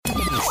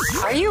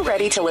Are you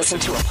ready to listen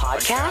to a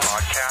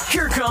podcast?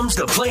 Here comes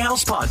the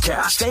Playhouse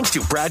Podcast, thanks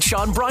to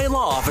Bradshaw and Bryan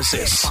Law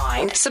Offices.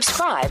 Find,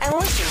 subscribe, and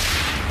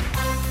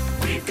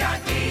listen. We've got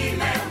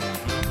email.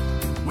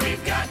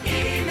 We've got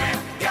email.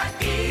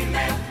 Got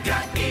email.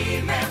 Got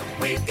email.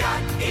 We've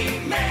got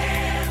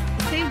email.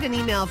 Saved an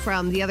email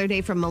from the other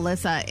day from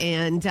Melissa,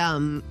 and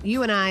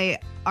you and I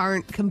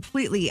aren't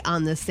completely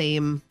on the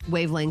same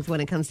wavelength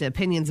when it comes to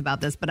opinions about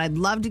this, but I'd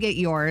love to get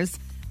yours.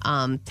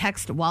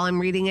 Text while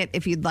I'm reading it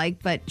if you'd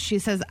like. But she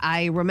says,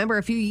 I remember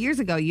a few years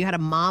ago you had a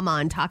mom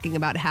on talking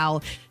about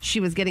how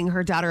she was getting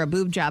her daughter a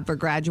boob job for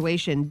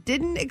graduation.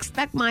 Didn't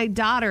expect my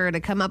daughter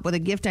to come up with a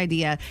gift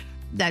idea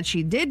that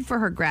she did for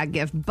her grad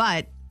gift,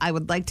 but I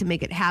would like to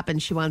make it happen.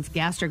 She wants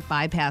gastric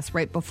bypass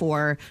right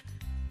before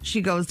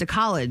she goes to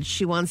college.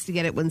 She wants to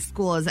get it when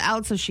school is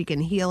out so she can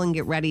heal and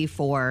get ready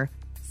for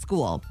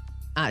school.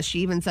 She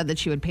even said that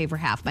she would pay for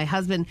half. My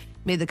husband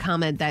made the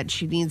comment that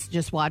she needs to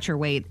just watch her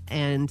weight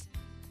and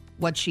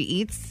what she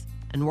eats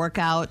and work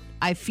out.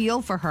 I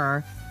feel for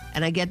her,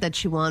 and I get that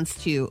she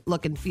wants to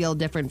look and feel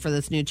different for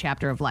this new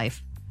chapter of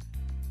life.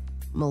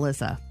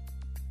 Melissa.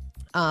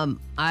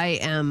 I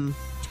am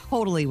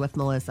totally with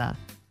Melissa.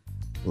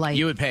 Like,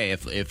 you would pay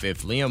if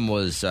Liam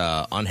was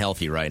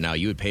unhealthy right now,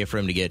 you would pay for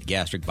him to get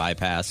gastric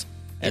bypass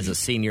as a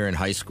senior in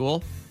high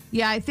school?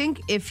 Yeah, I think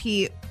if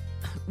he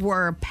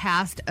were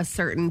past a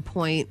certain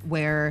point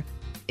where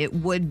it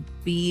would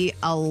be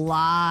a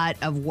lot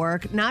of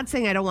work. Not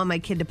saying I don't want my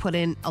kid to put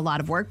in a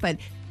lot of work, but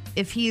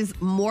if he's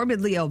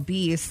morbidly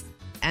obese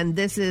and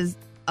this is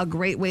a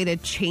great way to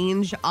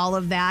change all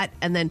of that,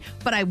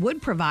 but I would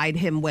provide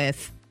him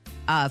with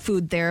a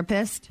food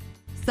therapist,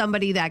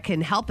 somebody that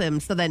can help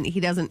him so then he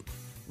doesn't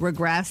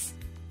regress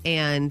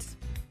and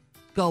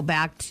go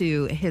back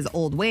to his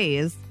old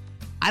ways.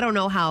 I don't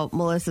know how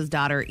Melissa's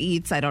daughter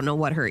eats. I don't know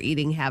what her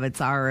eating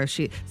habits are.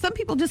 Some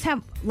people just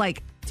have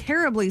like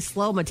terribly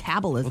slow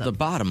metabolism. Well, the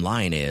bottom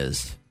line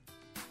is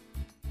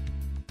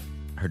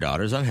her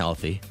daughter's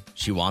unhealthy.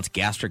 She wants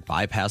gastric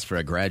bypass for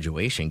a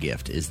graduation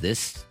gift.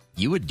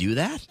 You would do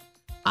that?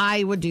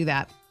 I would do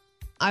that.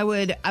 I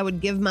would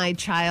give my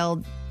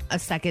child a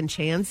second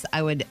chance.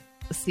 I would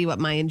see what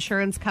my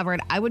insurance covered.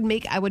 I would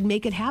make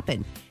it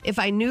happen. If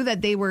I knew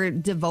that they were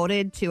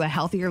devoted to a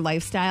healthier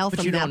lifestyle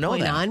from that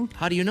point on.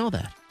 How do you know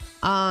that?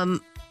 I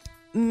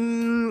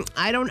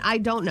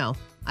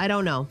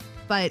don't know.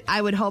 But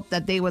I would hope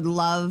that they would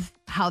love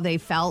how they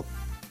felt,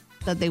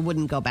 that they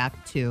wouldn't go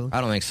back to. I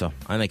don't think so.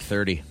 I think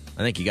 30.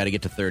 I think you got to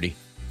get to 30.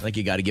 I think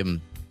you got to give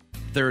them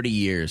 30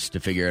 years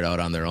to figure it out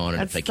on their own.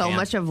 And That's if they so can't,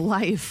 much of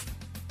life.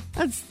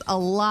 That's a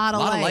lot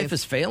of life. A lot of life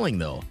is failing,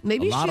 though.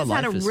 Maybe she's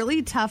had a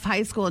really tough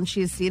high school and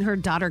she's seen her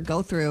daughter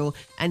go through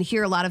and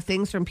hear a lot of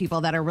things from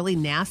people that are really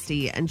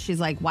nasty. And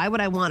she's like, why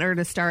would I want her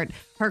to start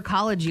her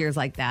college years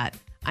like that?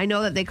 I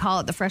know that they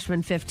call it the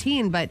freshman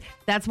 15, but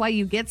that's why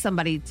you get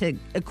somebody to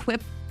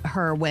equip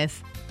her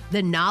with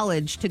the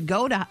knowledge to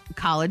go to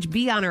college,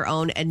 be on her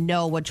own, and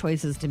know what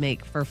choices to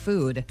make for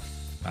food.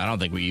 I don't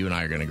think you and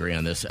I are going to agree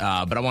on this,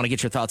 but I want to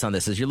get your thoughts on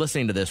this. As you're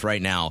listening to this right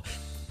now,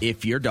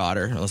 if your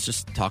daughter, let's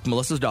just talk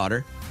Melissa's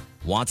daughter,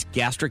 wants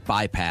gastric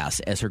bypass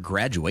as her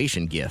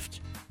graduation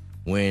gift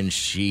when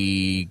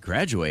she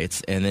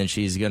graduates, and then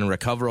she's going to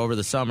recover over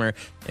the summer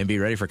and be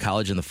ready for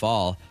college in the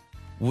fall,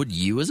 would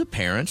you as a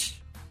parent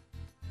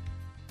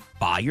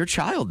buy your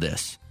child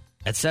this?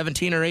 At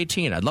 17 or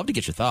 18, I'd love to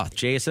get your thoughts.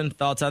 Jason,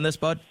 thoughts on this,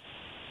 bud?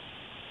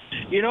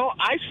 You know,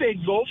 I say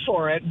go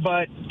for it,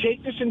 but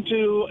take this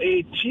into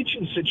a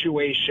teaching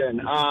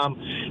situation.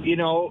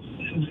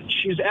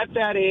 She's at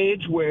that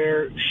age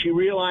where she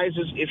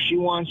realizes if she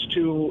wants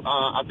to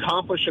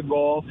accomplish a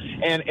goal,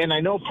 and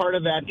I know part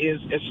of that is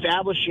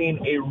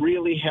establishing a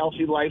really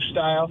healthy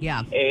lifestyle,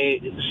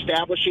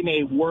 establishing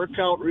a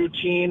workout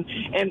routine,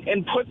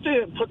 and put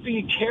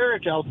the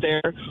carrot out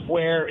there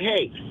where,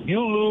 hey, you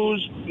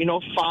lose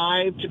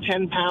 5 to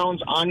 10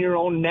 pounds on your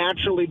own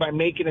naturally by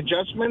making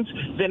adjustments,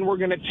 then we're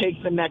going to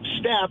take the next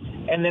step,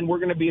 and then we're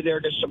going to be there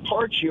to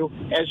support you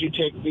as you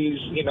take these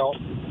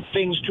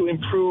things to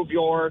improve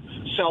your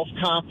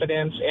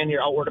self-confidence and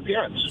your outward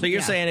appearance. So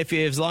you're saying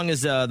as long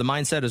as the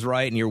mindset is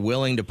right and you're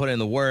willing to put in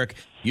the work,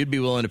 you'd be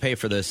willing to pay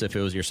for this if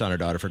it was your son or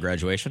daughter for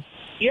graduation?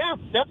 Yeah,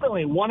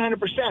 definitely,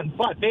 100%.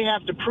 But they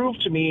have to prove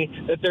to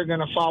me that they're going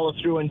to follow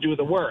through and do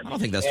the work. I don't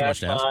think that's too much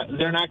to ask.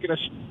 They're not going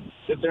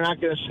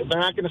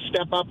to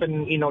step up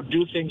and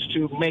do things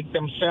to make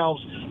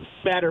themselves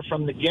better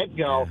from the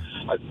get-go.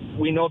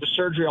 We know the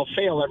surgery will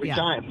fail every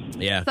time.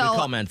 Yeah, good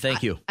call, man.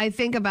 Thank you. I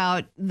think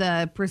about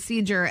the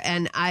procedure,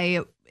 and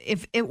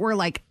if it were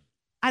like,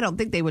 I don't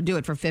think they would do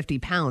it for 50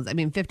 pounds. I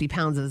mean, 50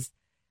 pounds is,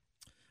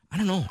 I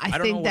don't know. I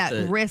think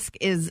that risk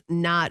is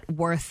not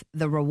worth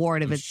the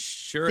reward if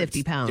it's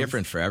 50 pounds.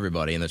 Different for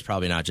everybody, and there's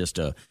probably not just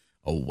a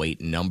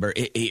weight number.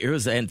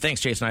 And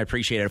thanks, Jason. I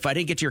appreciate it. If I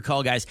didn't get to your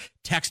call, guys,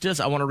 text us.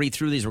 I want to read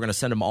through these. We're going to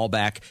send them all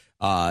back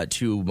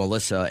to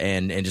Melissa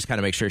and just kind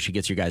of make sure she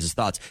gets your guys'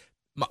 thoughts.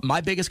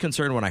 My biggest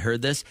concern when I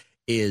heard this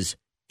is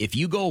if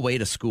you go away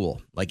to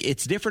school, like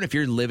it's different if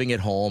you're living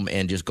at home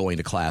and just going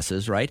to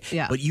classes, right?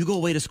 Yeah. But you go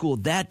away to school,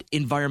 that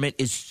environment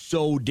is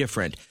so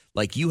different.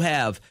 Like you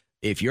have,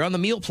 if you're on the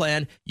meal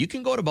plan, you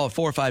can go to about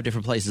 4 or 5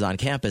 different places on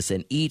campus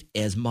and eat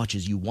as much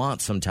as you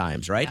want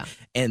sometimes, right?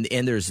 Yeah.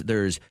 And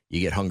there's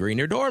you get hungry in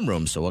your dorm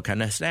room. So what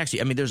kind of snacks?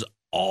 I mean, there's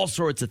all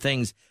sorts of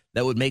things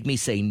that would make me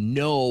say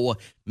no.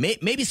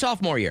 Maybe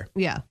sophomore year.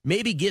 Yeah.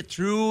 Maybe get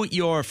through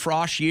your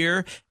frosh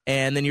year,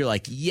 and then you're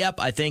like,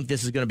 yep, I think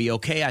this is going to be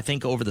okay. I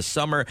think over the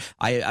summer,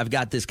 I've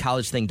got this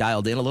college thing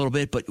dialed in a little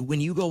bit. But when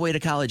you go away to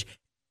college,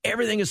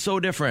 everything is so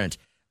different.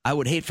 I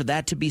would hate for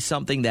that to be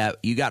something that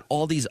you got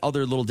all these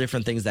other little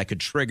different things that could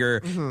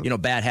trigger,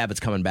 bad habits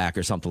coming back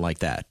or something like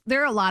that.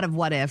 There are a lot of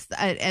what ifs.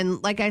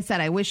 And like I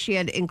said, I wish she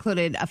had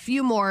included a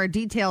few more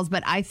details,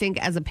 but I think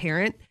as a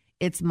parent,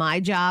 it's my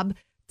job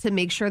to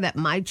make sure that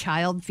my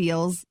child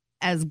feels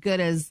as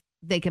good as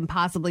they can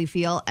possibly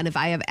feel. And if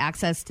I have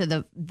access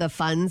to the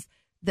funds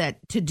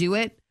to do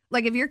it,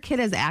 like if your kid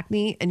has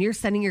acne and you're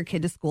sending your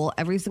kid to school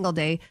every single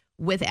day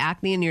with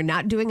acne and you're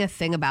not doing a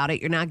thing about it,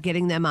 you're not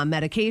getting them on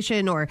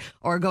medication or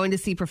going to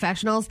see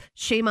professionals,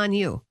 shame on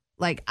you.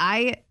 Like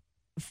I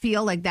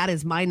feel like that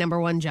is my number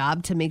one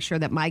job, to make sure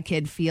that my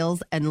kid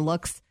feels and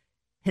looks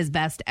his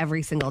best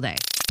every single day.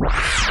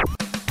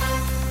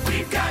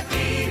 We've got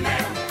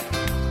email.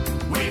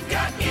 We've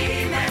got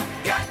email.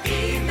 Got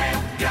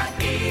email.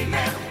 Got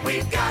email.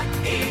 We've got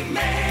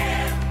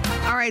email.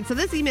 All right, so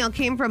this email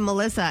came from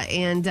Melissa,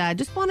 and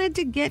just wanted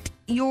to get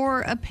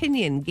your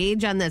opinion,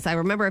 gauge on this. I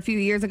remember a few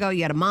years ago,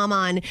 you had a mom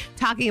on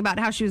talking about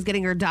how she was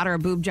getting her daughter a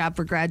boob job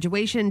for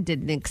graduation.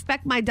 Didn't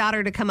expect my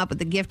daughter to come up with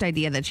the gift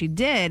idea that she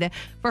did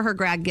for her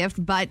grad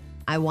gift, but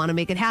I want to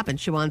make it happen.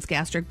 She wants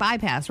gastric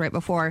bypass right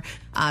before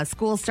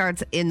school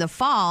starts in the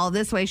fall.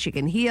 This way she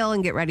can heal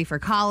and get ready for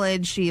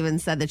college. She even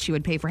said that she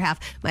would pay for half.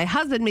 My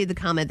husband made the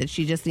comment that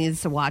she just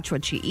needs to watch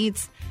what she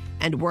eats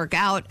and work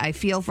out. I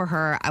feel for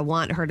her. I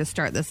want her to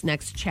start this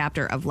next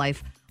chapter of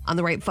life on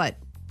the right foot.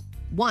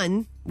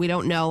 1, we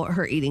don't know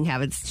her eating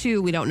habits.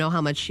 2, we don't know how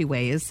much she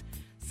weighs.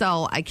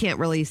 So I can't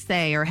really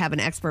say or have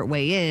an expert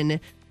weigh in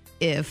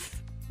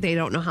if they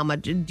don't know how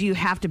much. Do you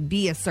have to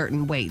be a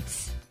certain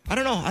weight? I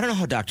don't know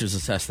how doctors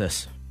assess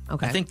this.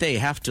 Okay. I think they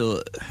have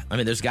to. I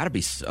mean, there's got to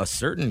be a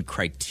certain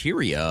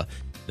criteria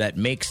that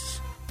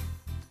makes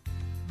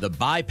the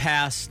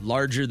bypass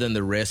larger than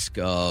the risk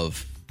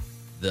of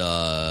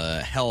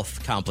the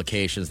health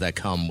complications that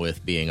come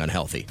with being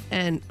unhealthy.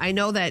 And I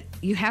know that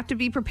you have to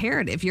be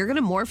prepared. If you're going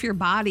to morph your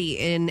body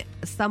in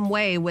some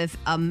way with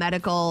a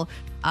medical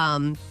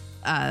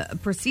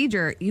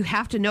procedure, you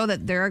have to know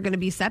that there are going to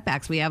be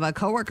setbacks. We have a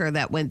coworker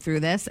that went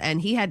through this,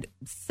 and he had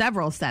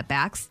several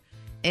setbacks,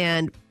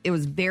 and it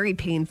was very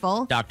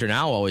painful. Dr.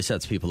 Now always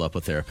sets people up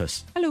with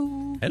therapists.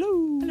 Hello,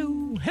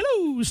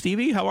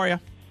 Stevie. How are you?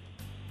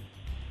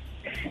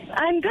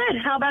 I'm good.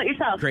 How about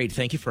yourself? Great.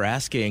 Thank you for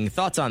asking.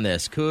 Thoughts on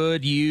this?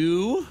 Could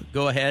you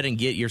go ahead and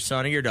get your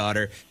son or your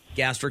daughter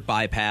gastric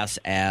bypass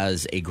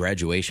as a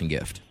graduation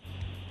gift?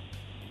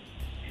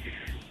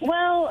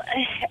 Well,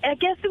 I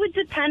guess it would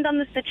depend on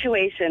the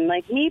situation.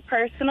 Like me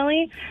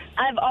personally,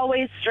 I've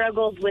always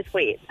struggled with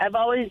weight. I've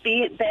always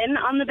been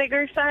on the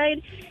bigger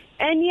side.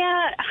 And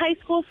yeah, high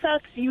school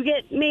sucks. You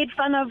get made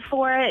fun of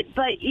for it,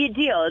 but you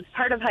deal. It's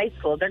part of high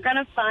school. They're going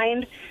to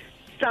find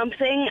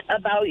something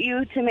about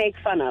you to make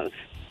fun of.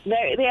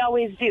 They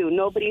always do.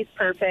 Nobody's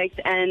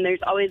perfect, and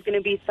there's always going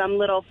to be some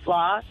little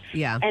flaw.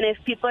 Yeah. And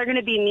if people are going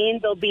to be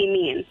mean, they'll be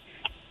mean.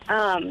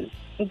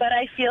 But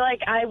I feel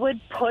like I would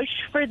push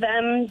for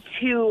them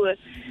to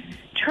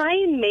try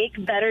and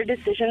make better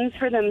decisions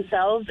for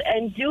themselves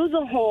and do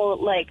the whole,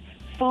 like,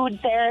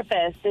 food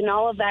therapist and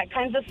all of that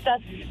kinds of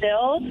stuff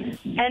still,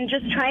 and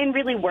just try and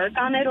really work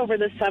on it over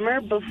the summer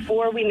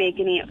before we make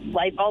any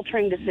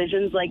life-altering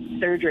decisions like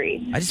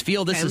surgery. I just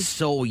feel this is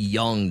so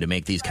young to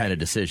make these kind of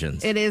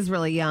decisions. It is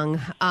really young.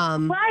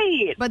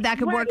 Right. But that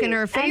could work in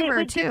her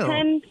favor,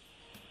 too.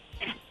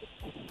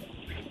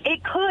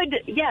 It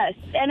could, yes.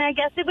 And I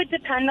guess it would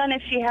depend on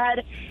if she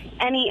had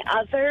any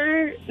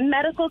other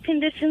medical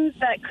conditions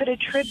that could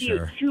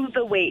attribute to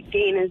the weight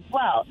gain as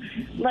well.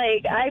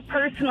 Like, I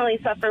personally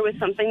suffer with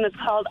something that's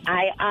called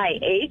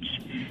IIH.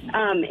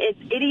 It's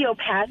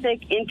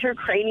idiopathic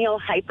intracranial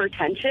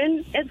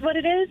hypertension is what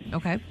it is.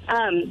 Okay.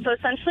 So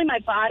essentially my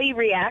body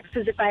reacts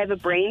as if I have a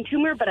brain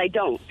tumor, but I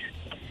don't.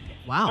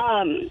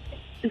 Wow.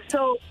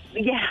 So,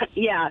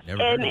 yeah.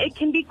 And it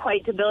can be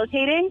quite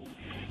debilitating.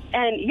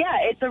 And, yeah,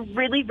 it's a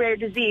really rare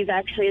disease,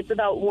 actually. It's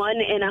about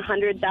 1 in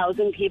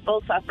 100,000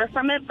 people suffer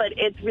from it, but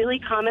it's really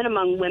common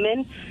among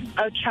women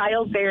of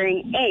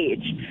childbearing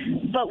age.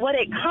 But what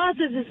it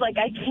causes is, like,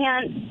 I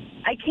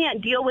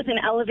can't deal with an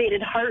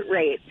elevated heart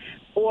rate,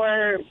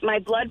 or my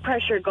blood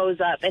pressure goes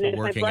up. And if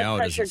my blood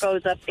pressure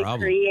goes up, it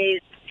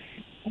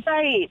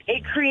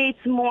creates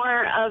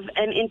more of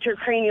an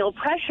intracranial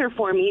pressure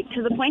for me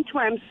to the point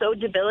where I'm so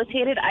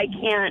debilitated I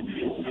can't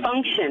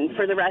function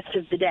for the rest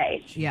of the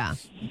day. Yeah.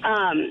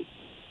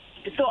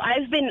 So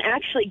I've been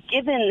actually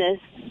given this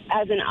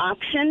as an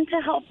option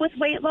to help with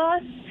weight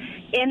loss,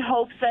 in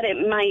hopes that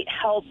it might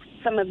help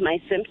some of my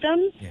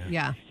symptoms.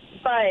 Yeah.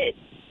 But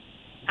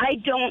I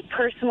don't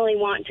personally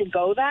want to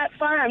go that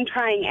far. I'm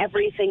trying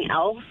everything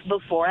else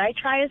before I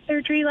try a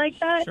surgery like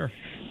that. Sure.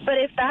 But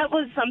if that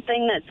was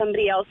something that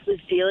somebody else was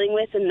dealing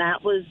with and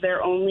that was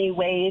their only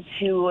way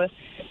to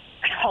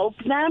help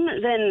them,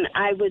 then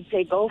I would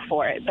say go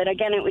for it. But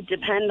again, it would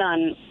depend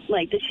on,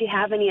 like, does she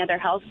have any other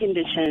health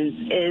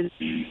conditions?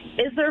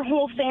 Is their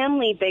whole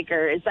family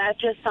bigger? Is that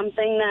just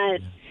something that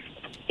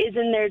is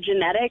in their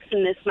genetics,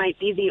 and this might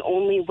be the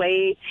only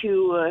way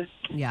to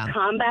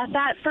combat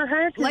that for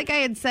her? Like I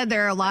had said,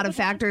 there are a lot of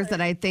factors that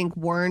I think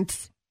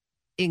weren't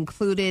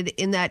included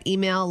in that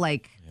email.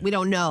 Like, we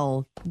don't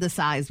know the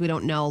size, we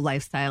don't know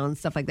lifestyle and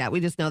stuff like that. We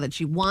just know that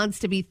she wants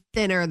to be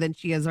thinner than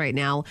she is right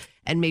now,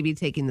 and maybe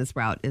taking this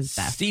route is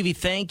best. Stevie,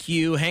 thank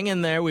you. Hang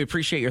in there. We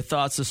appreciate your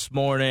thoughts this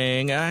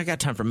morning. I got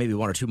time for maybe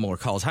one or two more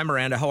calls. Hi,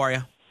 Miranda. How are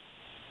you?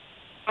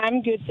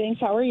 I'm good, thanks.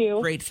 How are you?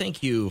 Great,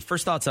 thank you.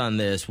 First thoughts on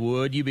this.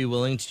 Would you be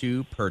willing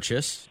to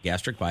purchase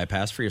gastric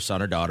bypass for your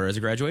son or daughter as a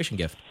graduation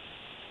gift?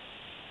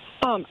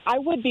 I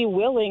would be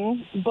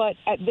willing, but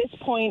at this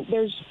point,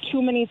 there's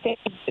too many things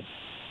that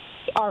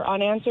are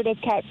unanswered, as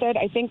Kat said.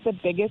 I think the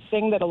biggest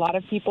thing that a lot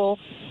of people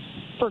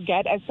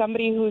forget, as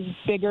somebody who's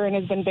bigger and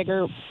has been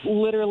bigger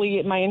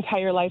literally my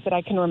entire life that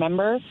I can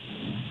remember,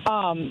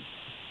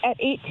 at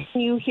 18,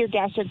 you hear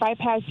gastric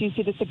bypass, you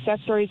see the success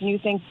stories, and you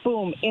think,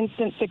 boom,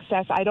 instant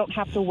success. I don't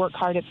have to work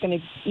hard. It's going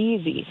to be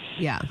easy.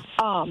 Yeah.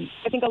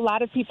 I think a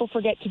lot of people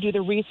forget to do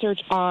the research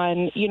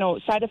on,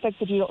 side effects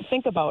that you don't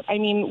think about. I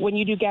mean, when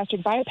you do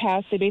gastric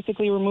bypass, they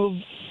basically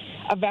remove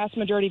a vast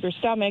majority of your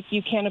stomach.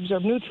 You can't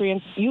absorb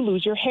nutrients. You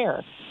lose your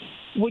hair.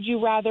 Would you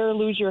rather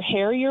lose your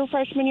hair your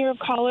freshman year of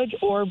college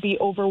or be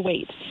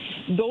overweight?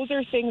 Those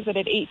are things that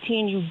at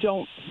 18 you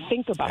don't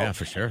think about. Yeah,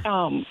 for sure.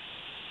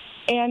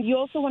 And you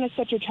also want to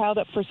set your child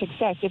up for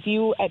success. If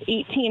you, at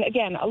 18,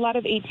 again, a lot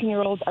of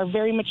 18-year-olds are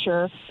very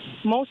mature.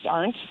 Most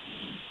aren't.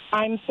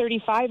 I'm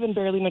 35 and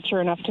barely mature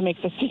enough to make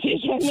this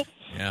decision.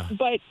 Yeah.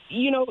 But,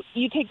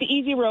 you take the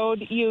easy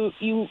road,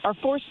 you are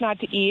forced not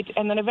to eat,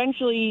 and then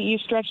eventually you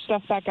stretch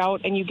stuff back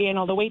out and you gain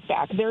all the weight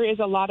back. There is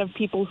a lot of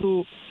people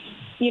who,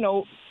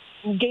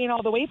 gain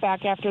all the weight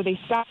back after they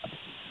stop.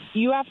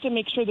 You have to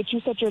make sure that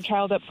you set your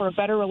child up for a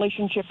better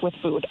relationship with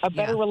food, a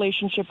better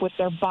relationship with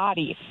their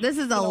body. This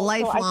is a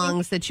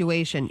lifelong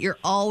situation. You're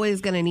always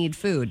going to need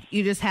food.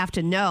 You just have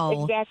to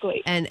know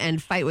exactly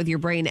and fight with your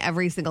brain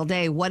every single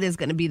day. What is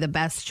going to be the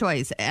best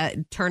choice?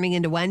 Turning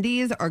into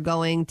Wendy's or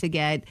going to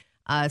get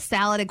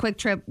salad at Quick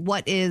Trip?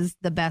 What is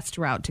the best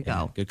route to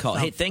go? Good call.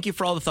 Hey, thank you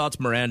for all the thoughts,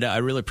 Miranda. I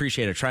really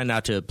appreciate it. Try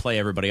not to play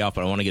everybody off,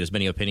 but I want to get as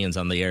many opinions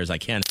on the air as I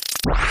can.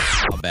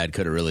 How bad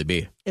could it really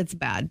be? It's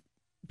bad.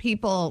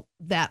 People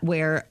that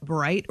wear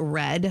bright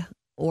red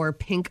or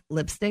pink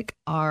lipstick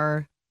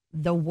are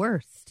the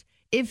worst.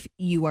 If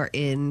you are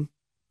in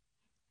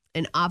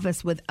an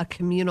office with a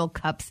communal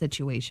cup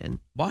situation.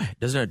 Why?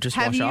 Doesn't it just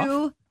wash off? Have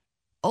you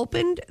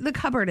opened the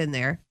cupboard in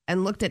there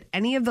and looked at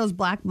any of those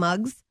black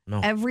mugs?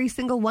 No. Every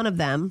single one of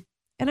them,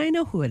 and I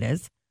know who it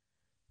is,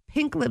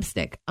 pink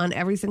lipstick on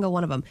every single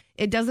one of them.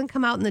 It doesn't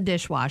come out in the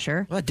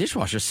dishwasher. Well, that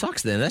dishwasher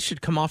sucks then. That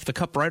should come off the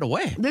cup right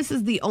away. This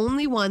is the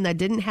only one that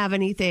didn't have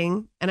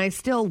anything, and I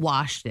still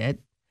washed it.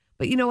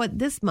 But you know what?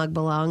 This mug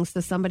belongs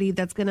to somebody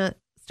that's going to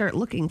start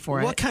looking for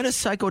it. What kind of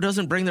psycho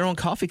doesn't bring their own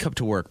coffee cup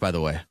to work, by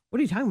the way? What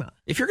are you talking about?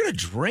 If you're going to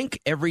drink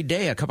every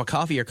day a cup of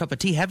coffee or a cup of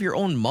tea, have your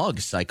own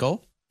mug,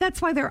 psycho. That's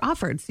why they're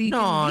offered. So you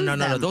can use No.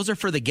 them. Those are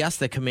for the guests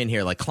that come in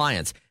here, like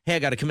clients. Hey, I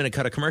got to come in and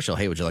cut a commercial.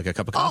 Hey, would you like a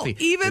cup of coffee?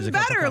 Oh, even Here's a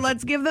cup of better. coffee.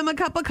 Let's give them a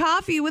cup of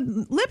coffee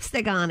with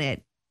lipstick on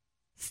it.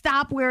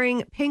 Stop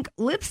wearing pink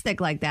lipstick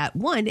like that.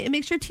 1, it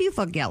makes your teeth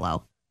look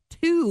yellow.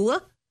 2,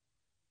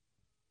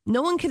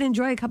 no one can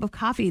enjoy a cup of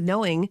coffee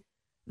knowing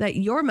that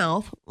your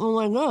mouth, oh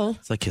my God,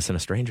 It's like kissing a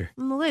stranger.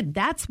 on the lid.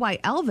 That's why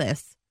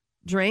Elvis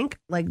drank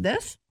like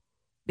this,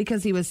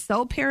 because he was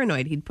so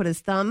paranoid. He'd put his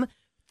thumb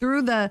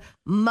through the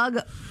mug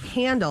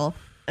handle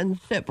and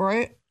sip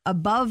right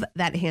above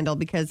that handle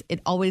because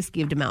it always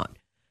skeeved him out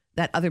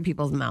that other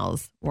people's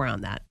mouths were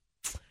on that.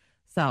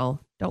 So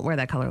don't wear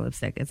that color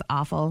lipstick. It's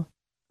awful.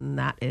 And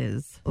that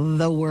is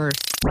the worst.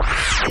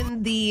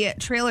 In the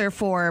trailer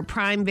for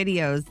Prime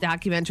Video's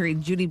documentary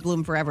Judy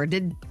Blume Forever,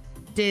 did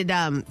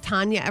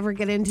Tanya ever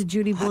get into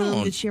Judy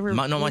Blume? Did she ever?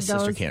 No, my read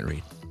sister those? can't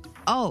read.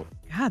 Oh,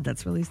 God,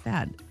 that's really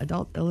sad.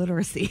 Adult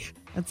illiteracy.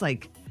 That's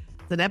like,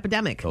 it's an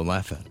epidemic. Don't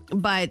laugh at it.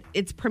 But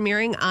it's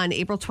premiering on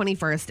April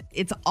 21st.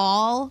 It's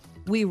all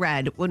we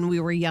read when we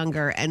were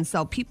younger. And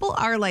so people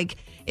are like,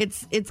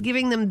 it's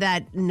giving them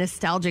that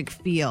nostalgic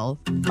feel.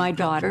 My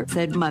daughter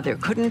said, Mother,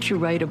 couldn't you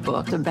write a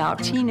book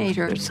about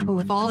teenagers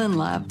who fall in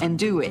love and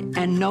do it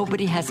and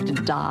nobody has to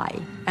die?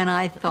 And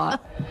I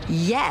thought,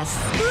 yes.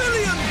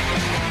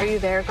 Are you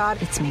there,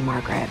 God? It's me,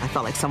 Margaret. I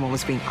felt like someone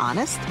was being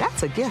honest.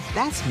 That's a gift.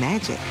 That's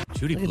magic.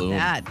 Judy Look at Blume,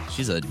 that.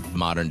 she's a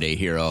modern day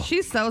hero.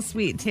 She's so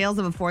sweet. Tales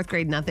of a Fourth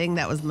Grade Nothing.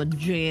 That was my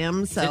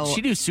jam. So Did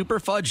she do Super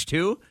Fudge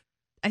too?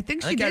 I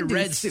think she I did.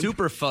 read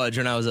Super Fudge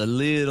when I was a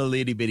little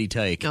itty bitty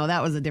tyke. No,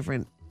 that was a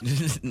different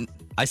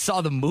I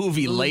saw the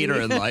movie later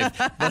in life,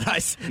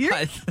 but You're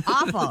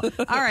awful.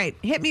 All right,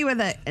 hit me with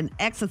an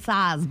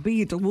exercise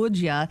beat, would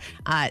ya?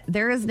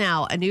 There is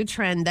now a new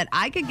trend that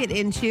I could get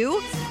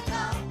into.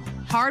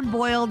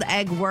 Hard-boiled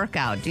egg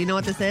workout. Do you know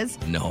what this is?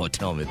 No,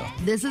 tell me though.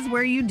 This is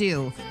where you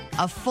do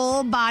a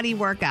full body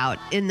workout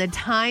in the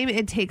time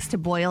it takes to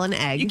boil an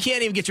egg. You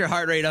can't even get your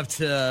heart rate up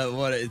to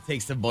what it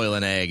takes to boil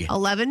an egg.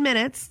 11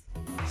 minutes.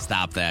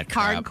 Stop that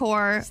crap.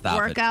 Hardcore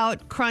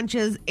workout,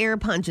 crunches, air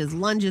punches,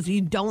 lunges.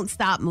 You don't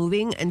stop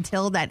moving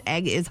until that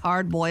egg is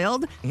hard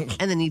boiled.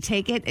 And then you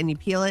take it and you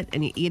peel it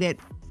and you eat it.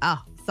 Oh,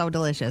 so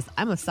delicious.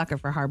 I'm a sucker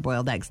for hard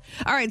boiled eggs.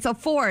 All right, so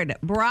Ford,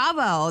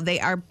 Bravo,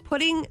 they are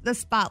putting the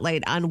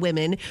spotlight on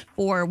women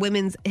for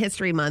Women's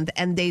History Month,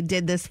 and they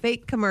did this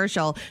fake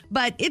commercial.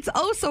 But it's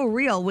also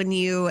real when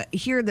you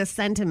hear the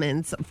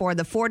sentiments for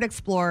the Ford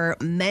Explorer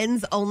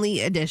Men's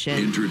Only Edition.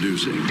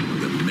 Introducing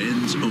the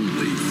Men's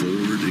Only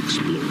Ford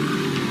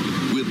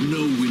Explorer with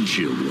no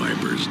windshield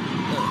wipers,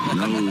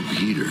 no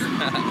heater,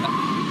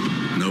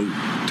 no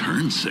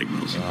turn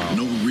signals,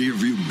 no rear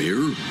view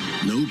mirror,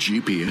 no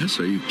GPS.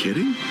 Are you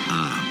kidding?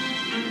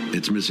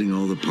 It's missing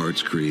all the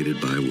parts created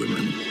by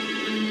women.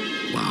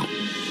 Wow.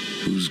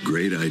 Whose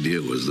great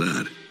idea was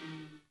that?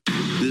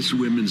 This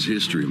Women's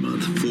History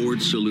Month,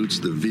 Ford salutes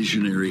the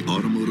visionary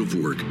automotive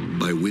work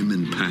by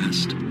women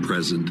past,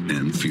 present,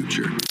 and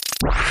future.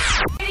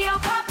 Radio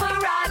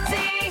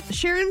Paparazzi.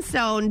 Sharon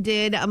Stone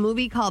did a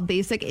movie called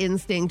Basic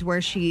Instinct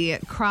where she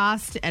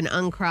crossed and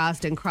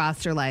uncrossed and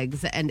crossed her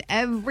legs, and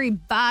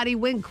everybody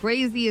went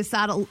crazy. You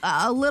saw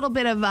a little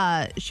bit of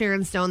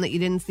Sharon Stone that you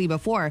didn't see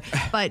before,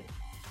 but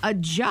a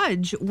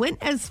judge went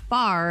as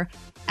far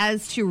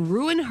as to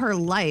ruin her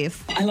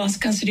life. I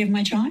lost custody of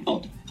my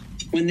child.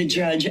 When the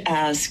judge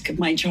asked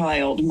my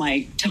child,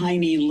 my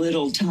tiny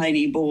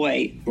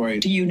boy,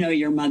 do you know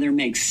your mother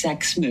makes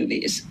sex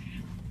movies?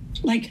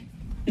 Like,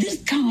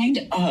 this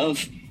kind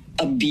of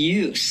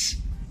abuse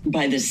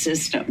by the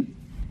system,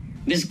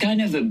 this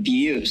kind of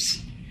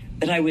abuse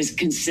that I was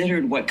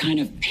considered what kind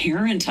of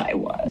parent I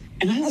was.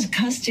 And I lost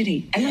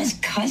custody. I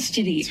lost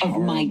custody of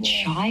my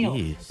child.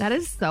 Jeez. That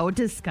is so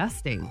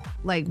disgusting.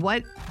 Like,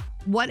 what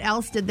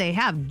else did they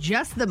have?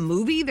 Just the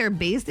movie they're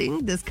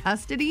basing this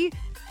custody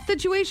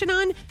situation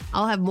on?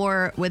 I'll have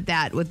more with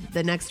that with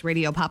the next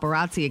Radio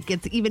Paparazzi. It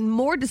gets even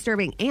more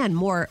disturbing and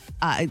more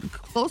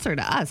closer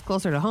to us,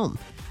 closer to home.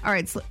 All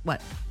right,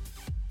 what?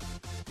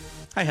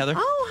 Hi, Heather.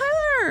 Oh,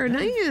 Heather.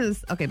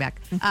 Nice. Okay,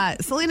 back.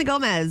 Selena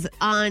Gomez,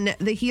 on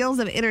the heels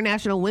of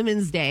International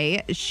Women's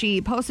Day,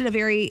 she posted a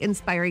very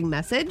inspiring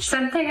message.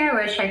 Something I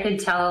wish I could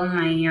tell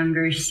my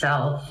younger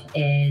self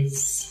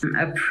is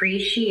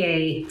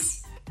appreciate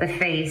the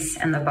face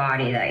and the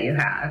body that you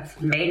have.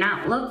 It may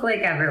not look like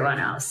everyone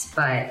else,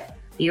 but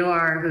you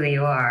are who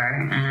you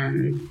are,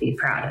 and be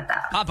proud of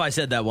that. Popeye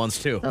said that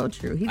once, too. So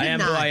true. He did I am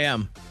not. who I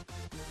am.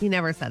 He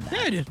never said that.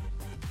 Yeah, I did.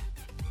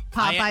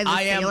 Popeye the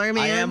Sailor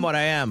Man? I am what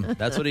I am.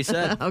 That's what he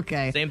said.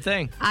 Okay. Same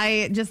thing.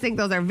 I just think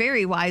those are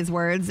very wise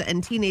words,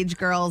 and teenage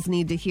girls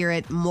need to hear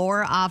it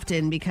more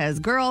often because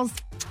girls,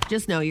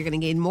 just know you're going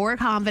to gain more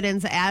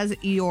confidence as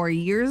your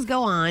years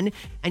go on,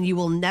 and you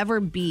will never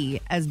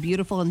be as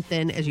beautiful and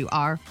thin as you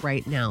are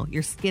right now.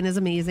 Your skin is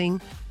amazing.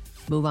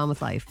 Move on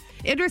with life.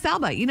 Idris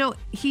Elba, you know,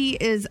 he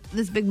is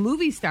this big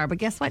movie star, but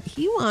guess what?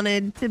 He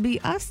wanted to be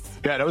us.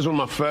 Yeah, that was one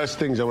of my first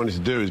things I wanted to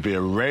do, is be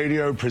a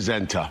radio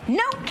presenter.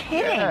 No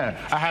kidding. Yeah,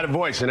 I had a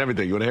voice and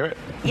everything. You want to hear it?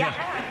 Yeah.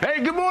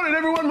 Hey, good morning,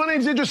 everyone. My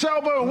name's Idris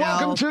Elba, and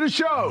welcome to the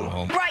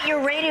show. Brought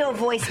your radio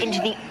voice into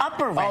the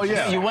upper register. Oh,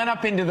 yeah. You went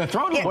up into the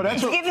throne. Yeah, Well,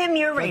 that's what- give him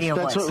your radio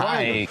That's voice. what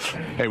Ryan.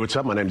 Hey, what's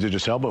up? My name's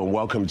Idris Elba, and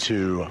welcome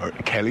to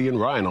Kelly and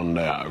Ryan on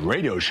the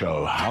radio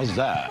show. How's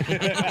that?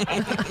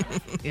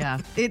 Yeah,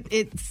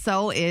 it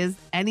so is.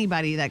 Anybody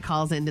that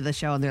calls into the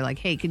show and they're like,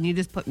 hey, can you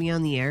just put me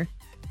on the air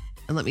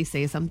and let me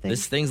say something?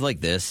 It's things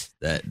like this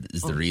that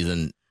is the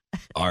reason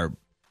our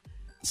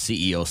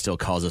CEO still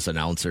calls us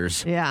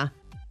announcers. Yeah.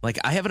 Like,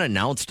 I haven't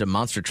announced a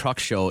monster truck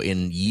show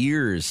in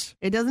years.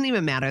 It doesn't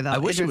even matter, though. I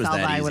wish it was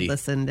that I would easy.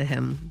 listen to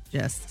him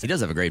just. He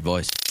does have a great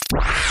voice.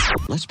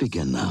 Let's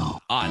begin now.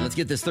 All right, let's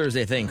get this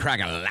Thursday thing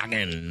cracking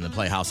in the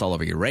Playhouse all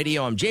over your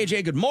radio. I'm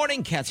JJ. Good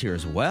morning. Kat's here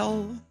as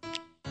well.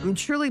 I'm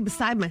truly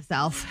beside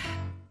myself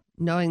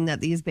knowing that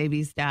these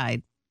babies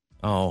died.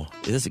 Oh,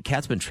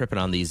 Kat's been tripping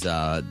on these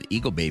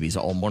eagle babies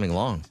all morning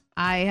long.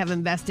 I have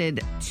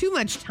invested too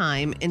much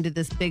time into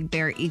this Big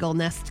Bear Eagle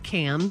Nest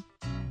cam,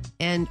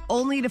 and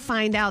only to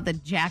find out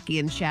that Jackie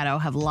and Shadow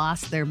have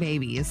lost their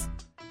babies.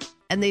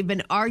 And they've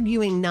been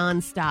arguing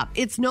nonstop.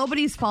 It's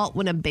nobody's fault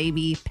when a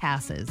baby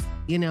passes,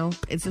 you know?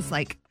 It's just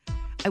like,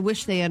 I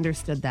wish they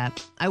understood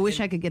that. I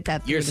wish I could get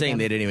that through You're to saying them.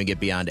 they didn't even get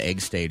beyond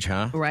egg stage,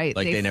 huh? Right.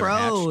 Like they never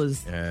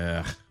froze.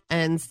 hatched.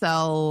 And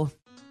so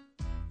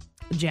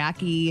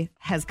Jackie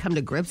has come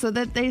to grips with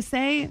it, they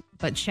say,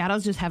 but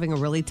Shadow's just having a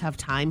really tough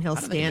time. He'll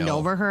How do they stand know?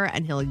 over her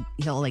and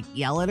he'll like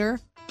yell at her,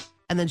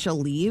 and then she'll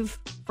leave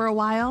for a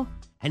while,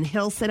 and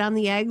he'll sit on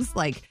the eggs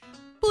like,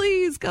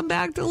 please come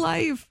back to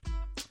life.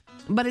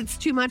 But it's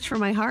too much for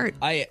my heart.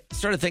 I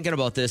started thinking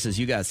about this as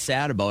you got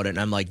sad about it, and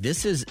I'm like,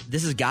 this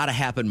has got to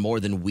happen more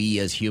than we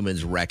as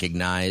humans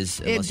recognize,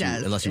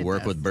 unless you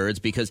work with birds,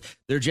 because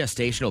their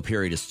gestational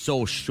period is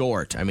so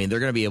short. I mean, they're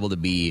going to be able to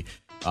be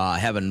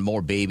having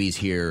more babies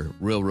here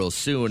real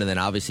soon, and then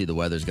obviously the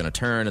weather's going to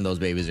turn, and those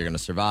babies are going to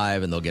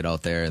survive, and they'll get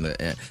out there.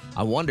 And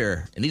I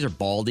wonder, and these are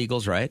bald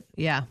eagles, right?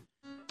 Yeah.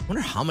 I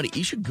wonder how many.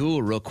 You should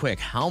Google real quick.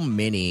 How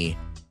many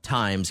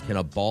times can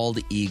a bald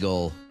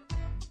eagle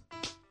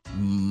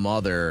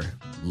mother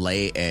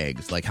lay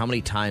eggs? Like, how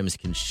many times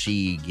can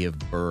she give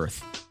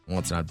birth? Well,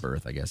 it's not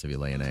birth, I guess, if you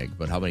lay an egg,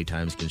 but how many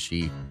times can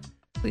she?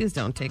 Please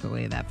don't take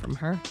away that from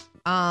her.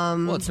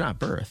 Well, it's not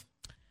birth.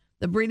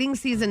 The breeding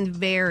season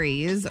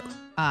varies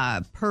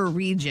per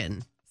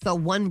region, so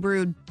one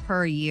brood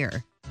per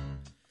year.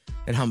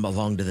 And how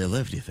long do they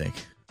live, do you think?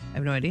 I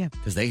have no idea.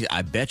 Because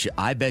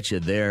I bet you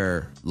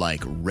they're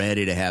like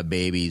ready to have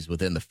babies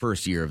within the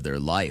first year of their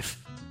life.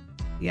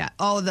 Yeah.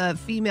 Oh, the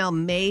female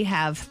may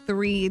have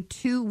 3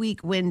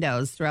 2-week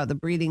windows throughout the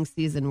breeding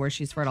season where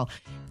she's fertile.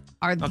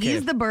 Are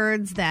these the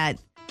birds that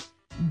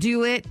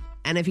do it,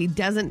 and if he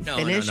doesn't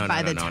finish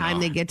by the time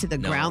they get to the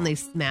ground, they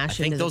smash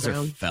into the ground? I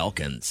think those are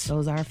falcons.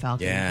 Those are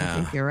falcons. Yeah. I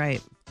think you're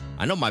right.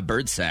 I know my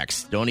bird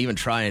sex. Don't even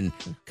try and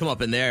come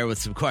up in there with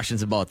some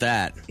questions about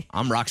that.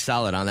 I'm rock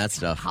solid on that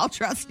stuff. I'll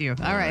trust you.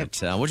 All right.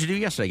 What'd you do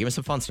yesterday? Give me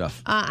some fun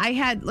stuff. I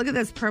had, look at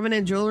this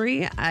permanent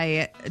jewelry.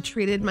 I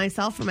treated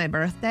myself for my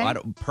birthday.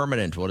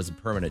 Permanent? What is a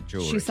permanent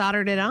jewelry? She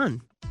soldered it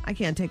on. I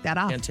can't take that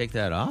off. Can't take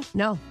that off?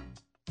 No.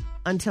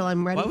 Until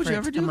I'm ready for it. Why would you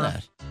ever do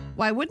that?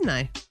 Why wouldn't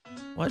I?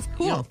 What's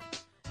cool?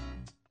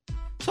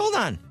 So hold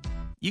on.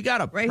 You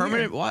got a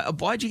permanent.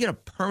 Why'd you get a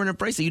permanent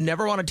bracelet? You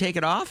never want to take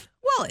it off?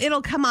 Well,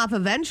 it'll come off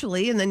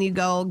eventually, and then you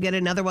go get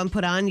another one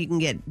put on. You can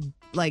get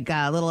like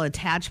little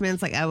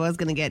attachments. Like I was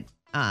going to get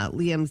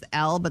Liam's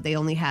L, but they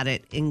only had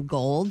it in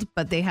gold.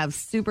 But they have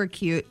super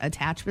cute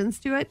attachments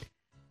to it.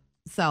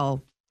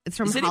 So it's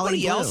from Holly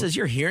anybody Blue. Else, as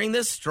you're hearing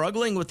this,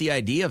 struggling with the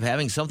idea of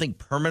having something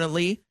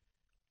permanently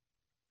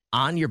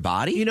on your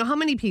body? You know how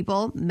many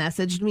people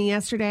messaged me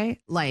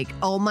yesterday? Like,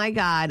 oh my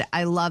God,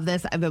 I love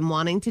this. I've been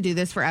wanting to do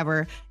this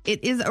forever.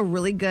 It is a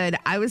really good,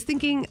 I was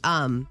thinking,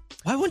 why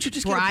wouldn't you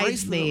just get a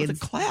bracelet with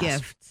a clasp?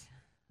 Gift.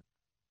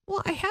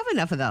 Well, I have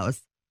enough of those.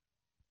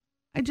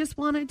 I just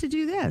wanted to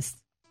do this.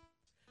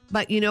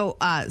 But,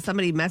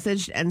 somebody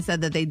messaged and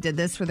said that they did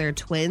this for their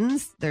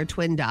twins, their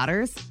twin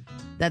daughters,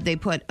 that they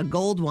put a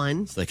gold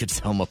one. So they could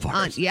sell them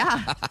apart.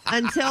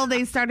 Until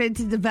they started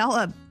to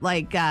develop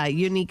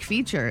unique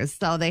features.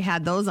 So they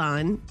had those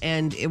on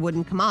and it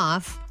wouldn't come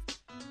off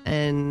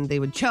and they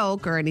would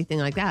choke or anything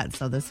like that.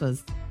 So this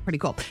was pretty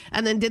cool.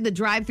 And then did the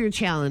drive-through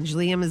challenge.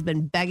 Liam has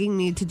been begging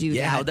me to do that.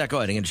 Yeah, how'd that go?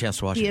 I didn't get a chance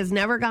to watch it. He has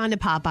never gone to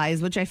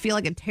Popeyes, which I feel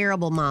like a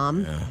terrible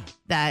mom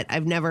that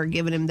I've never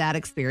given him that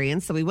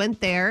experience. So we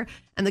went there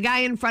and the guy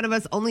in front of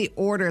us only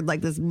ordered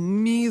like this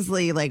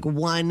measly, like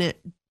 1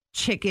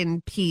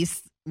 chicken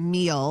piece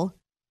meal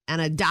and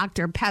a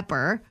Dr.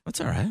 Pepper. That's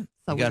all right.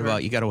 So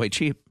you got to wait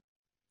cheap.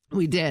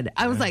 We did.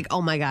 I was like,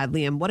 oh my God,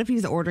 Liam, what if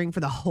he's ordering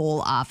for the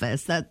whole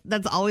office?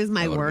 That's always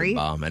my worry.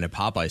 And at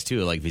Popeyes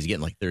too, like if he's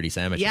getting like 30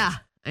 sandwiches. Yeah,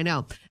 I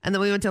know. And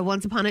then we went to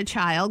Once Upon a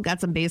Child, got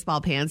some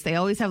baseball pants. They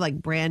always have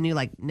like brand new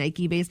like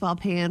Nike baseball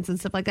pants and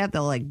stuff like that.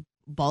 They'll like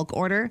bulk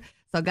order.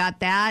 So got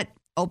that.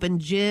 Open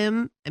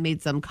gym. I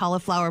made some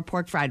cauliflower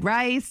pork fried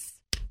rice.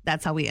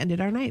 That's how we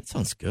ended our night.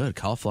 Sounds good.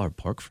 Cauliflower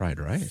pork fried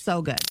rice.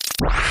 So good.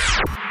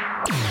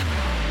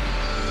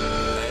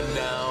 And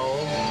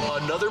now,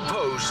 another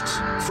post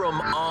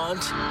from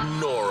Aunt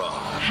Nora.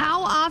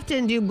 How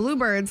often do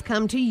bluebirds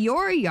come to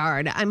your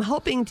yard? I'm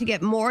hoping to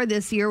get more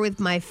this year with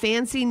my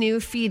fancy new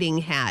feeding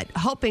hat,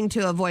 hoping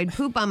to avoid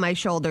poop on my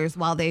shoulders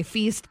while they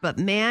feast, but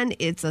man,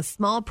 it's a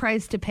small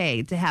price to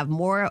pay to have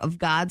more of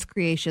God's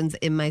creations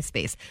in my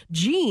space.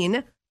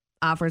 Jean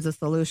offers a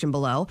solution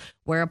below.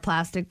 Wear a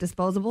plastic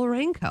disposable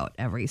raincoat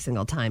every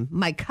single time.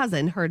 My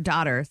cousin, her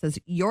daughter, says,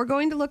 "You're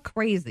going to look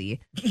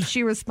crazy."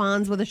 She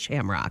responds with a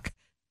shamrock.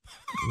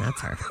 And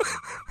that's her.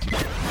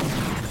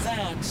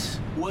 That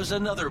was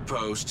another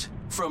post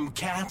from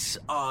Cat's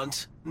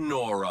Aunt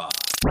Nora.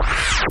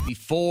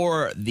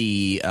 Before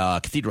the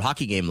Cathedral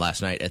hockey game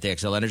last night at the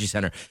XL Energy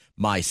Center,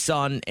 my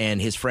son and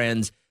his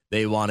friends,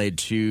 they wanted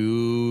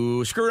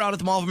to screw around at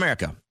the Mall of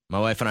America. My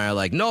wife and I are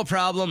like, no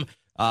problem.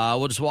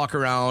 We'll just walk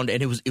around.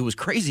 And it was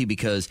crazy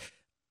because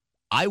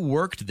I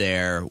worked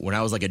there when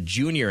I was like a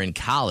junior in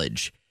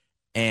college.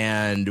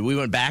 And we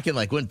went back and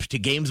like went to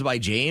Games by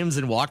James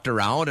and walked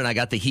around, and I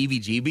got the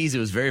heebie-jeebies. It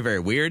was very, very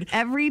weird.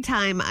 Every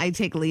time I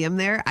take Liam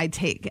there, I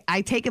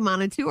take him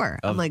on a tour.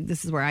 I'm like,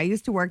 this is where I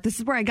used to work. This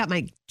is where I got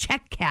my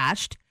check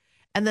cashed.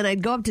 And then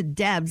I'd go up to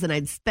Deb's and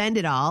I'd spend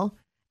it all.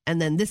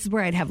 And then this is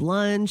where I'd have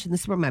lunch, and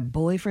this is where my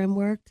boyfriend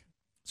worked.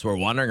 So we're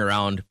wandering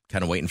around,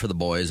 kind of waiting for the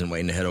boys and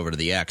waiting to head over to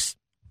the X.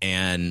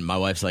 And my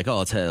wife's like, oh,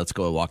 let's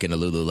go walk into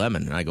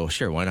Lululemon. And I go,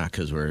 sure, why not?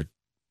 Because we're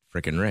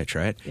freaking rich,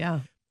 right? Yeah.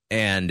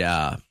 And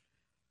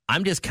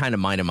I'm just kind of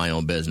minding my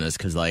own business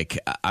because, like,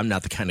 I'm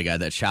not the kind of guy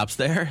that shops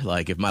there.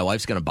 Like, if my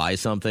wife's going to buy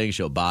something,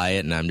 she'll buy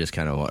it, and I'm just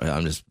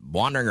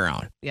wandering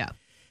around. Yeah.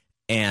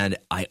 And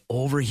I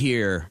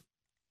overhear,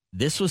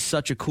 this was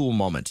such a cool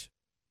moment.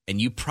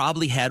 And you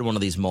probably had one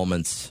of these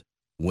moments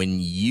when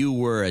you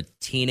were a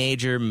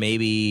teenager,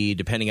 maybe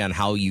depending on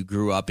how you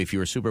grew up, if you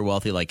were super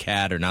wealthy like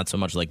Kat or not so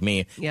much like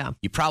me. Yeah.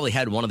 You probably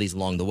had one of these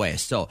along the way.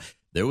 So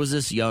there was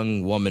this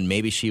young woman,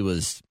 maybe she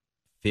was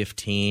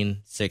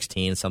 15,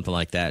 16, something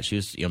like that. She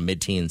was,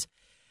 mid-teens.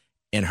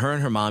 And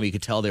her mom, you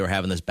could tell they were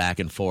having this back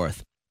and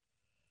forth.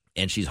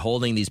 And she's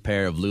holding these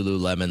pair of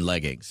Lululemon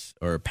leggings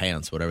or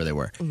pants, whatever they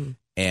were. Mm-hmm.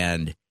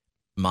 And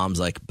mom's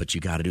like, but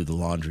you got to do the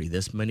laundry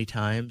this many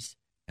times.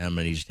 And I'm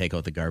going to need you to take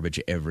out the garbage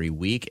every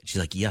week. And she's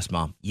like, yes,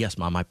 mom,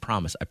 I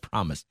promise.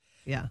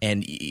 Yeah.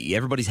 And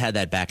everybody's had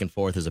that back and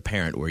forth as a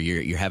parent where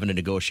you're having to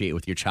negotiate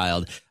with your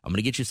child. I'm going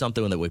to get you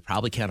something that we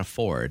probably can't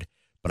afford,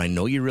 but I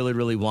know you really,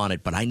 really want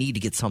it, but I need to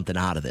get something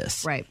out of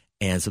this. Right.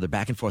 And so they're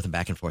back and forth.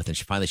 And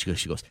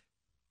she goes,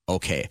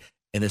 okay.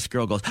 And this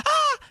girl goes,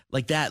 ah,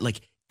 like that.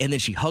 Like, and then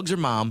she hugs her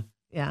mom.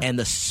 Yeah. And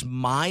the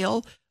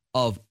smile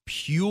of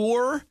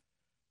pure,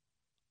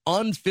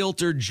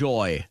 unfiltered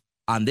joy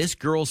on this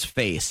girl's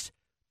face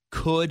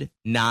could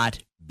not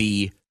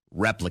be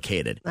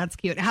replicated. That's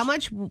cute. How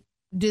much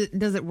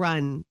does it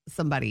run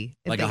somebody?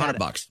 Like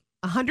 $100.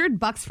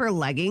 $100 for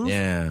leggings?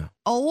 Yeah.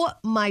 Oh,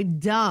 my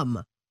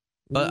dumb.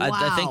 But wow.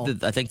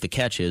 I think the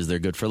catch is they're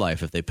good for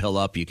life. If they pill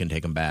up, you can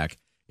take them back.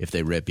 If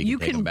they rip, you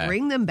can take them back.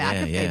 Bring them back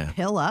if they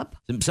pill up?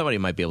 Somebody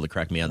might be able to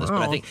correct me on this,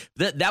 but I think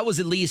that was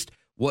at least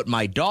what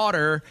my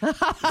daughter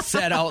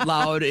said out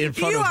loud in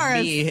front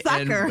of me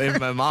and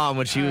my mom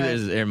when she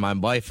was, and my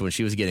wife when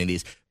she was getting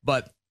these.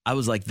 But I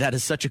was like, that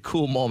is such a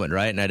cool moment,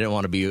 right? And I didn't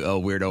want to be a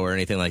weirdo or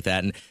anything like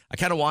that. And I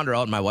kind of wander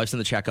out, and my wife's in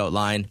the checkout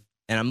line,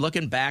 and I'm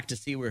looking back to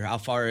see how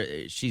far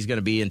she's going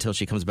to be until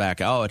she comes back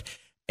out.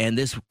 And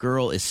this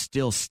girl is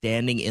still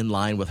standing in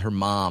line with her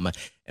mom,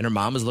 and her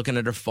mom is looking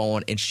at her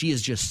phone, and she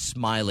is just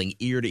smiling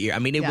ear to ear. I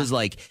mean, it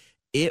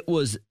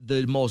was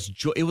the most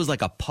joy. It was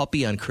like a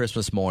puppy on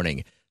Christmas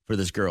morning for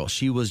this girl.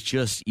 She was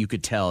just, you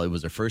could tell it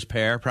was her first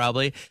pair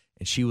probably,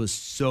 and she was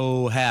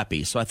so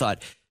happy. So I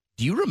thought,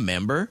 do you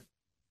remember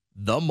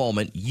the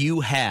moment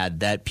you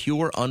had that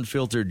pure,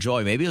 unfiltered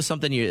joy? Maybe it was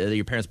something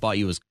your parents bought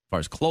you as far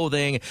as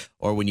clothing,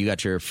 or when you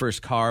got your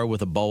first car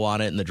with a bow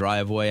on it in the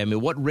driveway. I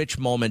mean, what rich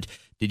moment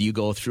did you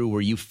go through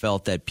where you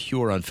felt that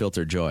pure,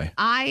 unfiltered joy?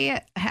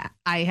 I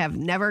have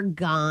never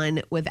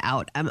gone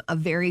without. I'm a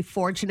very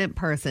fortunate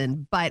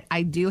person, but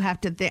I do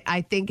have to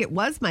I think it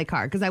was my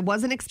car because I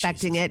wasn't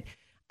expecting it.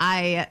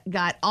 I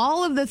got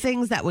all of the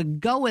things that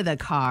would go with a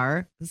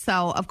car.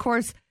 So, of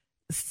course,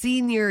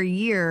 senior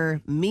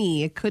year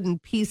me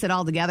couldn't piece it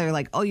all together.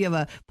 Like, oh, you have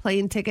a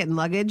plane ticket and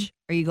luggage.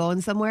 Are you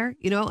going somewhere?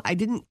 I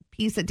didn't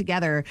piece it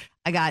together.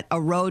 I got a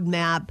road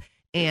map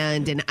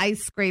and an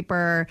ice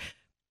scraper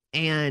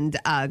and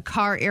a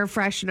car air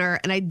freshener.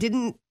 And I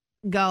didn't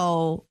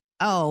go,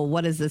 oh,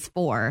 what is this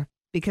for?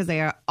 Because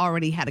they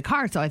already had a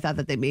car. So I thought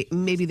that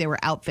maybe they were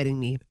outfitting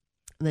me.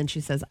 And then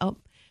she says, oh,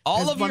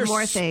 all of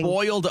your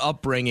spoiled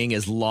upbringing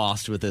is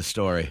lost with this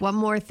story. One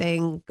more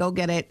thing. Go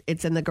get it.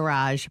 It's in the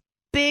garage.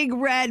 Big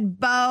red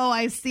bow.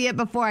 I see it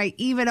before I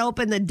even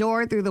open the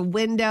door through the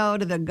window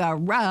to the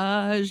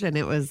garage. And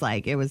it was so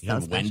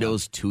special.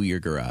 Windows to your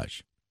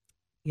garage.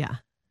 Yeah.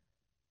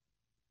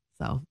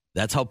 So.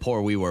 That's how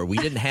poor we were. We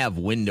didn't have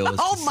windows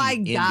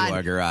into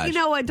our garage. You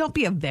know what? Don't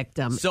be a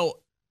victim. So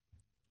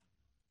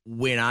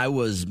when I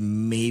was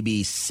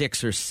maybe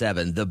 6 or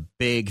 7, the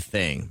big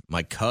thing,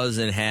 my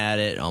cousin had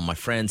it, all my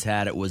friends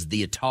had it, was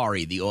the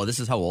Atari. This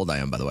is how old I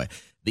am, by the way.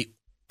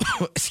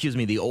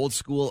 The old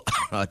school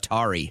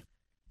Atari.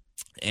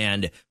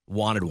 And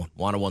wanted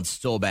one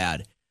so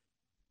bad.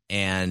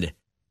 And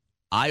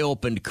I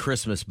opened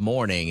Christmas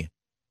morning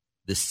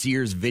the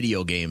Sears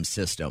video game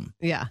system.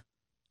 Yeah.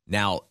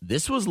 Now,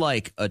 this was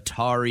like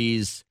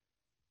Atari's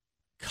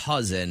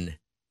cousin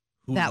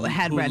who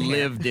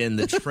lived in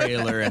the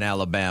trailer in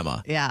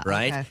Alabama. Yeah.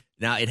 Right? Okay.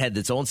 Now, it had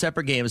its own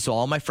separate games, so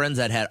all my friends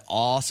that had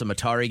awesome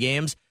Atari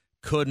games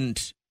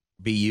couldn't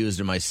be used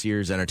in my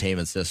Sears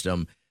entertainment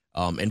system,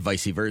 and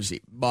vice versa.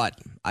 But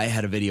I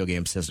had a video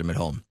game system at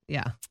home.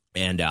 Yeah.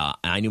 And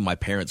I knew my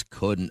parents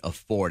couldn't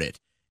afford it.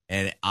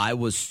 And I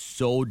was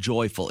so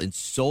joyful and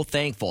so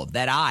thankful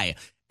that I,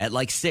 at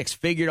like 6,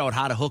 figured out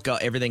how to hook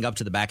everything up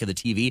to the back of the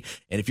TV.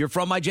 And if you're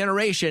from my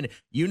generation,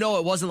 you know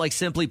it wasn't like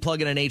simply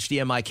plugging an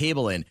HDMI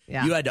cable in.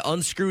 Yeah. You had to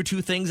unscrew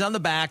 2 things on the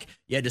back.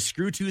 You had to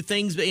screw 2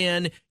 things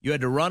in. You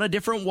had to run a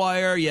different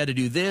wire. You had to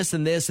do this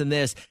and this and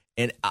this.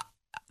 And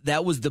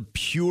that was the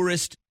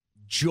purest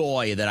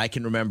joy that I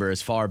can remember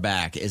as far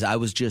back as I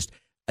was just,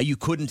 you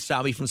couldn't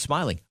stop me from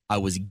smiling. I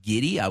was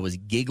giddy. I was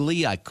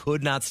giggly. I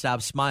could not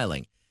stop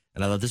smiling.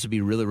 And I thought this would be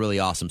really, really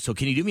awesome. So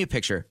can you do me a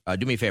picture?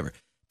 Do me a favor.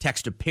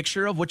 Text a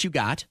picture of what you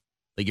got.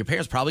 Like your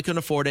parents probably couldn't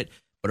afford it,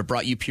 but it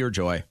brought you pure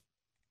joy.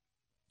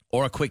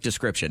 Or a quick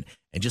description.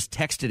 And just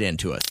text it in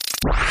to us.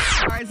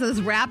 All right, so this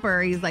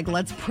rapper, he's like,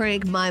 let's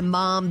prank my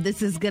mom.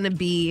 This is going to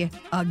be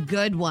a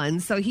good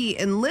one. So he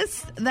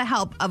enlists the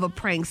help of a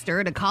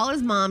prankster to call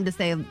his mom to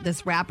say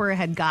this rapper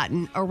had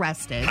gotten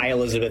arrested. Hi,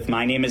 Elizabeth.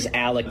 My name is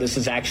Alec. This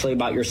is actually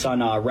about your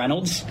son,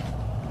 Reynolds,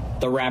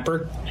 the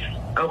rapper.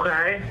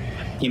 Okay.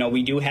 You know,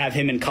 we do have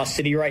him in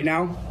custody right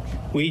now.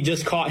 We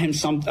just caught him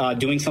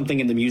doing something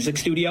in the music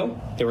studio.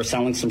 They were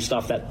selling some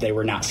stuff that they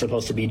were not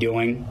supposed to be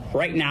doing.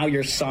 Right now,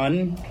 your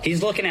son,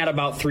 he's looking at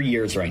about 3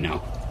 years right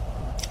now.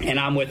 And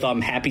I'm with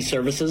Happy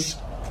Services.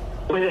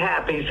 With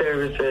Happy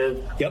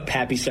Services? Yep,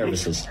 Happy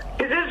Services.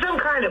 Is this some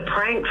kind of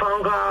prank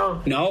phone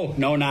call? No,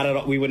 not at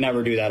all. We would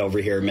never do that over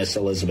here, Miss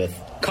Elizabeth.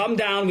 Come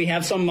down. We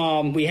have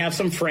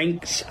some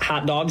Frank's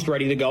hot dogs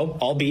ready to go,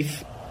 all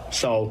beef.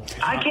 So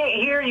I can't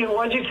hear you.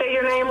 What'd you say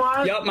your name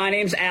was? Yep, my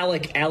name's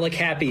Alec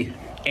Happy.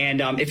 And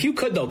if you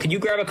could, though, could you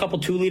grab a couple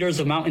 2 liters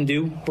of Mountain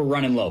Dew? We're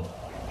running low.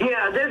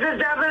 Yeah, this is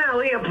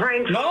definitely a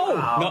prank phone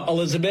call. No,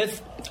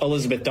 Elizabeth,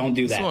 don't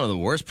do that. It's one of the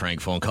worst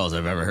prank phone calls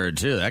I've ever heard,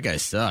 too. That guy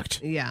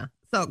sucked. Yeah.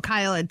 So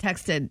Kyle had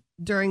texted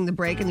during the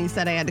break, and he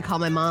said I had to call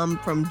my mom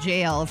from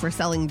jail for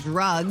selling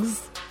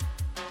drugs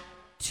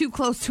too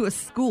close to a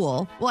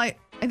school. Well,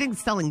 I think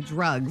selling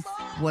drugs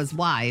was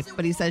why,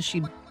 but he says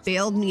she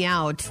bailed me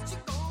out,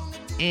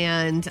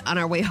 and on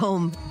our way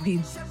home,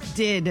 we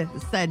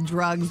said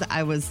drugs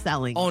I was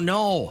selling. Oh,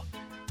 no.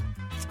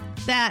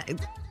 That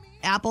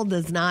apple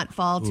does not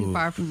fall too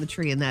far from the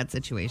tree in that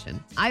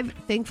situation. I've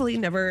thankfully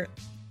never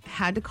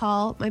had to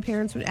call my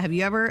parents. Have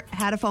you ever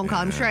had a phone call?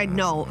 I'm sure I'd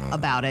know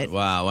about it.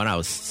 Wow, when I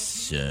was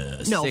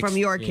 16. From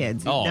your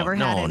kids. You've never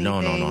had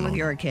anything with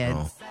your kids.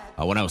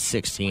 No. When I was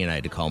 16, I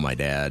had to call my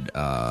dad.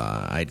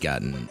 I'd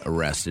gotten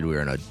arrested. We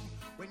were in a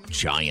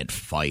giant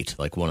fight,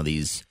 like one of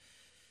these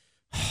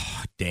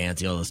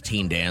those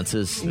teen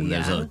dances. And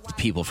there's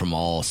people from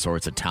all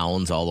sorts of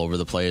towns all over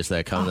the place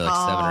that come to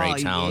like 7 or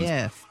 8 towns.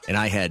 Yeah. And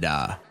I had,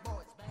 I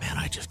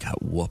just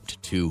got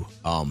whooped too.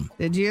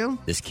 Did you?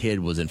 This kid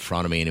was in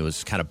front of me and it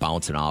was kind of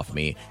bouncing off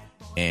me.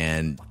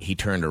 And he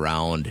turned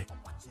around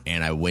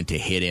and I went to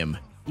hit him.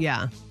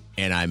 Yeah.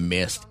 And I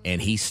missed.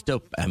 And he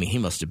he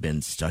must have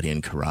been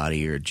studying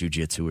karate or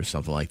jiu-jitsu or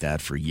something like that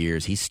for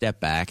years. He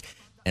stepped back.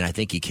 And I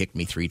think he kicked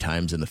me 3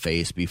 times in the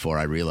face before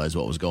I realized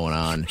what was going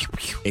on.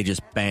 It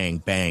just bang,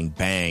 bang,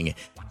 bang.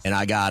 And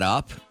I got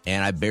up,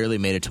 and I barely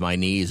made it to my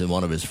knees, and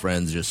one of his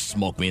friends just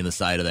smoked me in the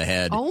side of the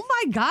head. Oh,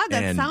 my God.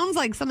 That sounds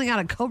like something out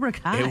of Cobra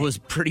Kai. It was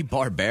pretty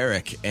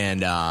barbaric. And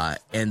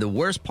the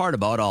worst part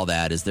about all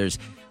that is there's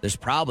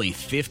probably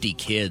 50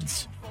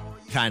 kids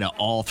kind of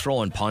all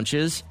throwing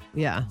punches.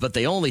 Yeah. But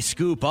they only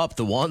scoop up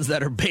the ones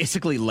that are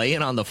basically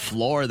laying on the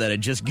floor that had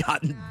just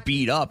gotten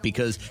beat up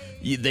because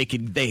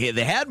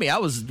they had me. I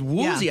was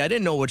woozy. Yeah. I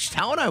didn't know which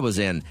town I was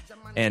in.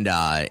 And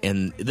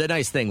the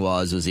nice thing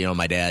was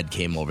my dad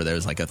came over. There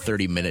was like a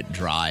 30-minute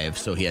drive,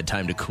 so he had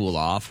time to cool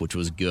off, which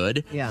was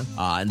good. Yeah.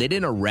 And they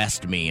didn't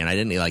arrest me, and I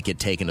didn't get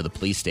taken to the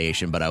police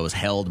station, but I was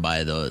held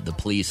by the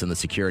police and the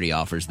security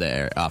officers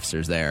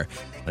there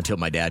until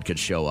my dad could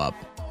show up.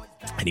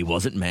 And he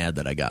wasn't mad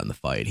that I got in the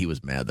fight. He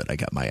was mad that I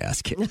got my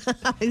ass kicked.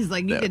 He's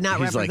like, you did not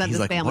represent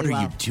this family well. What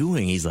are you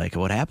doing? He's like,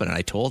 what happened? And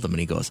I told him, and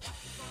he goes,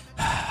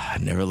 I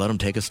never let him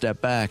take a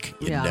step back.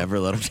 You never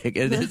let him take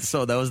it.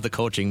 So that was the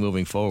coaching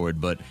moving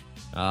forward. But,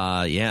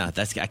 I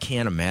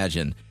can't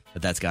imagine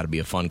that's got to be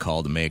a fun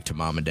call to make to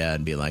mom and dad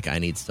and be like, I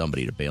need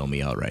somebody to bail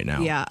me out right now.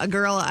 Yeah, a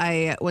girl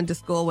I went to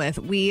school with,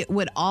 we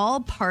would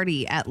all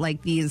party at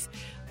like these...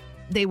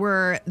 They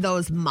were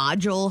those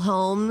module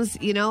homes,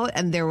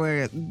 and there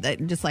were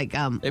just like...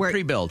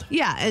 pre-build.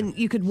 Yeah, and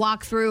you could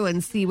walk through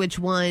and see which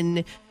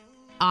one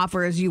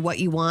offers you what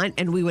you want,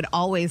 and we would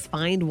always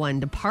find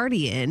one to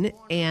party in.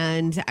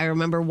 And I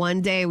remember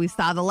one day we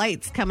saw the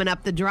lights coming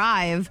up the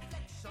drive,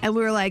 and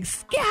we were like,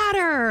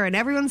 scatter! And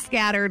everyone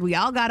scattered. We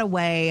all got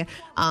away.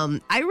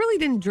 I really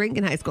didn't drink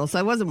in high school, so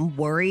I wasn't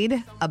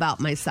worried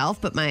about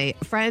myself. But my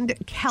friend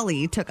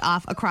Kelly took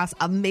off across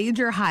a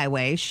major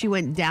highway. She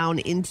went down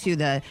into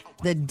the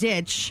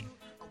ditch,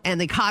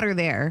 and they caught her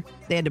there.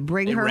 They had to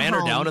bring her home. They ran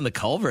her down in the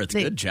culverts.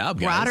 Good job,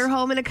 guys. Brought her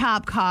home in a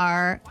cop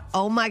car.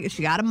 Oh, my...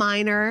 She got a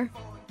minor.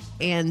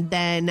 And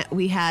then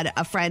we had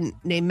a friend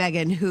named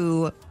Megan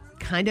who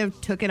kind of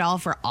took it all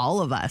for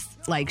all of us.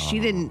 Like, she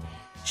didn't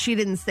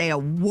say a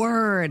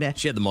word.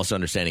 She had the most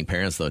understanding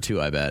parents, though, too,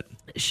 I bet.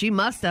 She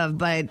must have,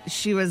 but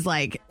she was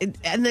like...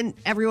 And then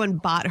everyone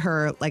bought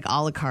her, like,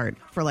 a la carte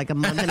for, like, a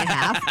month and a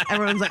half.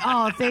 Everyone's like,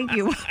 oh, thank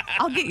you.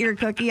 I'll get your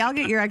cookie. I'll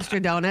get your extra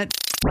donut.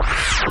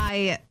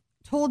 I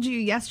told you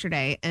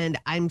yesterday, and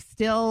I'm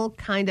still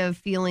kind of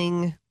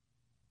feeling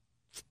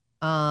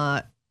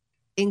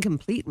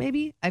incomplete,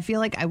 maybe. I feel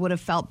like I would have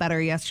felt better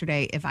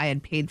yesterday if I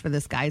had paid for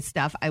this guy's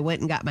stuff. I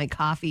went and got my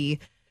coffee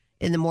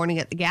in the morning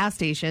at the gas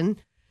station,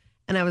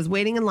 and I was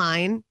waiting in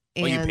line.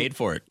 And you paid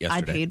for it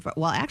yesterday. I paid for it.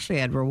 Well, actually,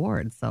 I had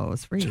rewards, so it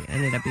was free. It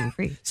ended up being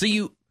free. So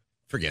you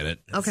forget it.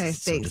 Okay,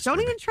 thanks. Don't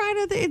even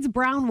try to. It's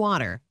brown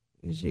water.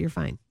 You're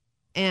fine.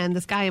 And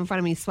this guy in front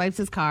of me swipes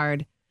his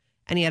card,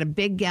 and he had a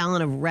big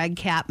gallon of Red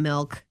Cap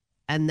milk,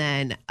 and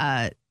then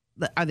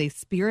are they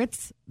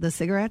spirits? The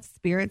cigarettes?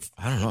 Spirits?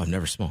 I don't know. I've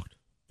never smoked.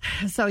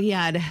 So he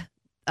had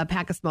a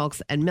pack of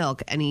smokes and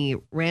milk, and he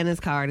ran his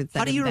card and said,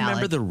 how do you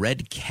remember the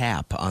red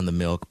cap on the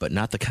milk, but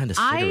not the kind of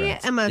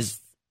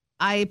cigarettes?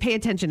 I pay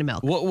attention to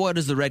milk. What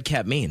does the red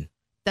cap mean?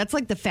 That's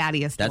like the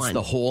fattiest one. That's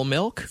the whole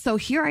milk? So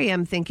here I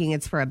am thinking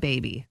it's for a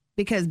baby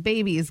because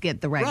babies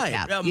get the red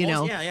cap,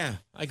 know? Yeah,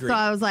 I agree. So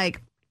I was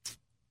like,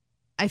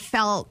 I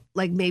felt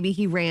like maybe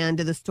he ran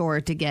to the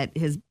store to get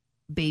his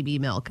baby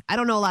milk. I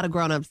don't know a lot of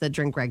grown-ups that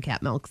drink red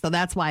cap milk, so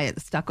that's why it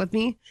stuck with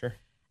me. Sure.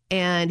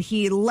 And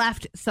he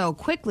left so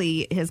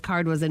quickly, his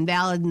card was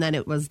invalid, and then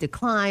it was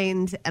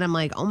declined. And I'm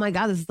like, oh my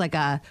God, this is like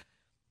a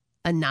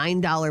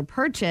 $9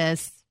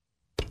 purchase.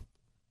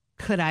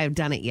 Could I have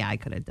done it? Yeah, I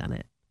could have done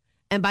it.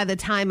 And by the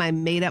time I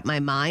made up my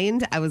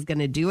mind, I was going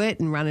to do it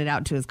and run it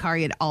out to his car.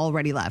 He had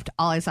already left.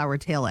 All I saw were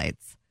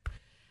taillights.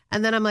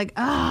 And then I'm like,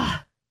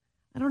 I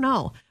don't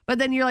know. But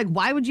then you're like,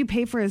 why would you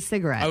pay for his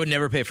cigarette? I would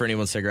never pay for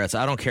anyone's cigarettes.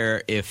 I don't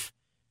care if,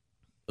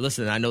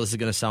 listen, I know this is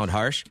going to sound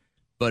harsh,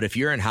 but if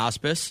you're in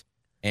hospice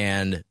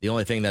and the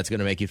only thing that's going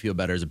to make you feel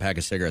better is a pack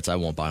of cigarettes, I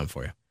won't buy them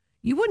for you.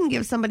 You wouldn't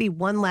give somebody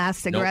one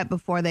last cigarette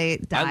before they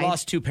died? I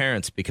lost 2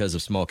 parents because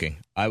of smoking.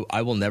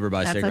 I will never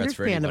buy cigarettes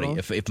for anybody.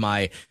 If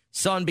my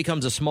son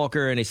becomes a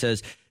smoker and he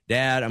says,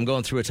 Dad, I'm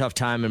going through a tough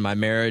time in my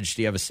marriage.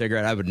 Do you have a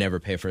cigarette? I would never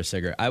pay for a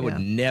cigarette. I would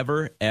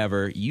never,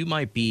 ever. You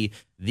might be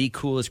the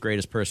coolest,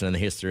 greatest person in the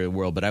history of the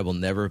world, but I will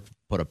never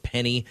put a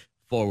penny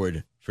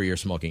forward for your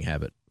smoking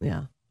habit.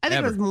 Yeah. I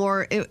think it was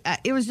more,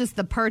 it was just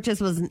the purchase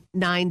was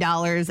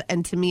 $9.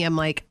 And to me, I'm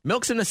like,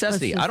 milk's a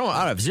necessity. I don't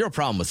have zero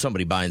problem with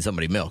somebody buying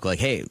somebody milk. Like,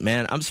 hey,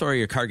 man, I'm sorry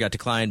your card got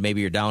declined. Maybe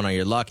you're down on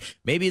your luck.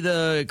 Maybe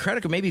the credit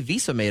card, maybe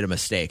Visa made a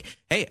mistake.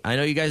 Hey, I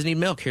know you guys need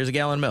milk. Here's a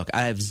gallon of milk.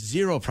 I have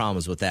zero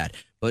problems with that.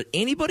 But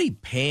anybody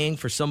paying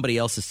for somebody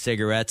else's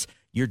cigarettes,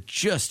 you're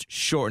just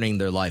shortening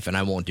their life, and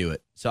I won't do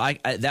it. So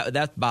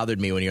that bothered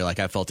me when you're like,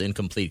 I felt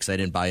incomplete because I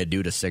didn't buy a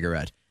dude a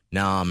cigarette.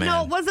 No, man.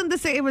 No, it wasn't the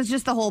same. It was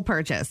just the whole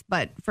purchase.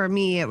 But for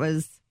me, it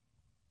was,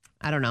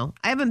 I don't know.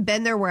 I haven't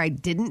been there where I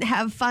didn't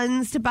have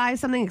funds to buy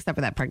something except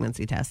for that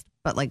pregnancy test.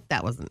 But like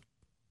that wasn't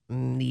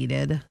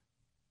needed.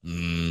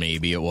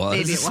 Maybe it was.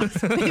 Maybe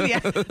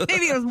it was.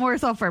 Maybe it was more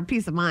so for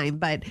peace of mind.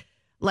 But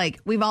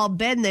like we've all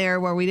been there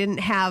where we didn't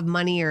have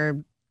money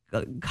or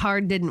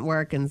card didn't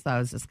work. And so I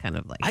was just kind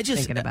of like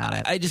thinking about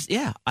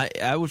it.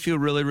 I would feel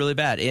really, really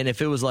bad. And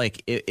if it was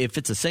like, if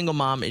it's a single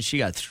mom and she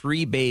got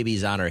 3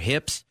 babies on her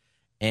hips,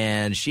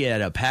 and she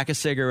had a pack of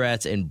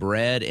cigarettes and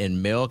bread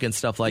and milk and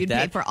stuff like You'd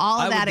that. Pay for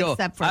all of that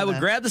except for I would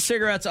grab the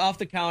cigarettes off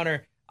the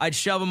counter. I'd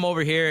shove them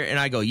over here, and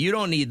I go, you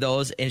don't need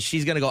those. And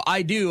she's going to go,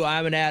 I do.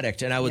 I'm an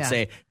addict. And I would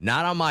say,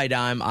 not on my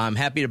dime. I'm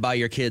happy to buy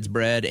your kids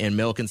bread and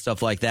milk and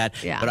stuff like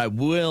that. Yeah. But I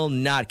will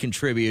not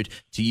contribute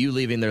to you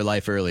leaving their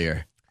life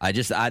earlier.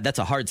 That's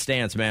a hard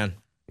stance, man.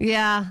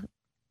 Yeah.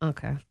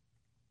 Okay.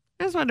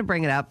 I just wanted to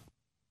bring it up.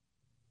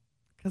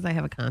 Because I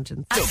have a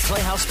conscience. The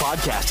Playhouse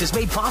Podcast is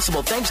made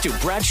possible thanks to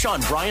Bradshaw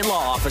and Bryan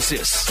Law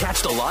Offices.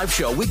 Catch the live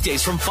show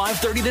weekdays from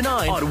 5:30 to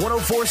 9 on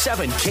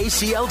 104.7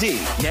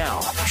 KCLD. Now,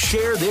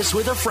 share this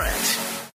with a friend.